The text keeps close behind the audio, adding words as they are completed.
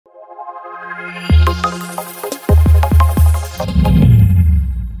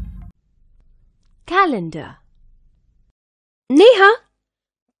Calendar. Neha,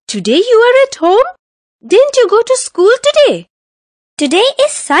 today you are at home? Didn't you go to school today? Today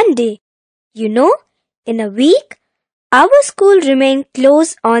is Sunday. You know, in a week, our school remains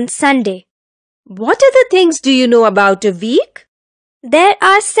closed on Sunday. What other things do you know about a week? There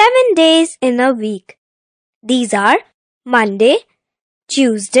are 7 days in a week. These are Monday,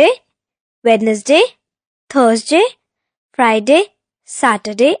 Tuesday, Wednesday, Thursday, Friday,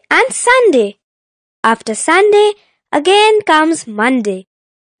 Saturday and Sunday. After Sunday, again comes Monday.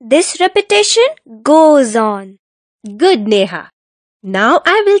 This repetition goes on. Good, Neha. Now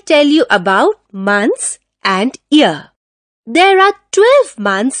I will tell you about months and year. There are 12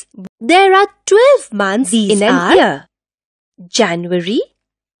 months. These in an year. January,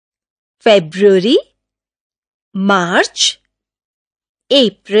 February, March,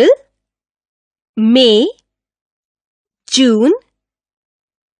 April, May, June,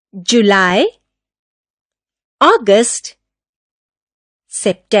 July, August,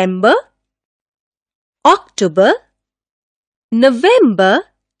 September, October, November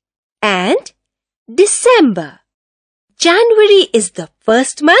and December. January is the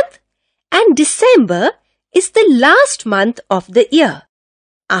first month and December is the last month of the year.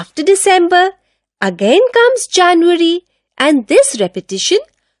 After December, again comes January and this repetition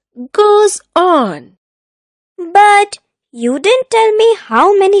goes on. But you didn't tell me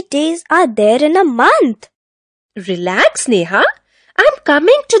how many days are there in a month. Relax, Neha. I'm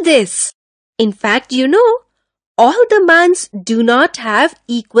coming to this. In fact, you know, all the months do not have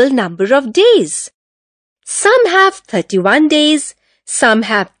equal number of days. Some have 31 days, some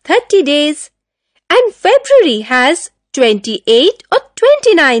have 30 days, and February has 28 or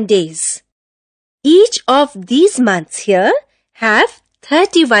 29 days. Each of these months here have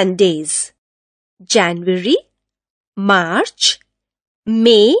 31 days. January, March,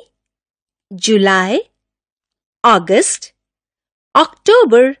 May, July, August,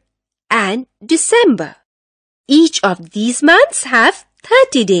 October and December. Each of these months have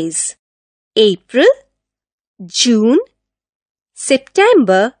 30 days. April, June,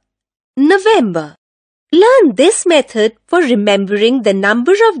 September, November. Learn this method for remembering the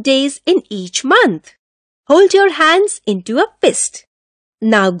number of days in each month. Hold your hands into a fist.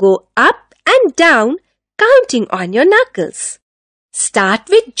 Now go up and down counting on your knuckles. Start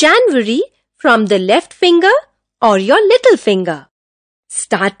with January from the left finger or your little finger.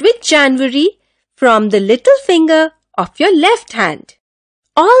 Start with January from the little finger of your left hand.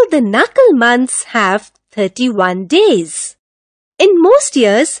 All the knuckle months have 31 days. In most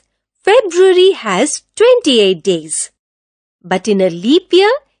years, February has 28 days. But in a leap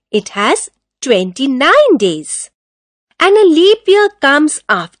year, it has 29 days. And a leap year comes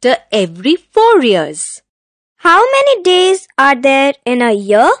after every 4 years. How many days are there in a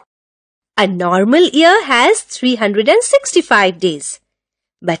year? A normal year has 365 days.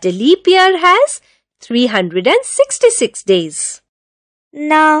 But a leap year has 366 days.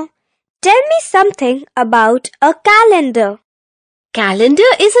 Now, tell me something about a calendar.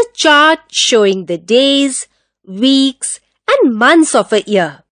 Calendar is a chart showing the days, weeks and months of a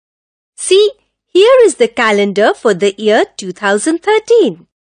year. See, here is the calendar for the year 2013.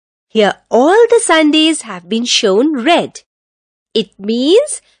 Here all the Sundays have been shown red. It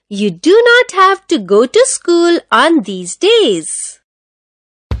means you do not have to go to school on these days.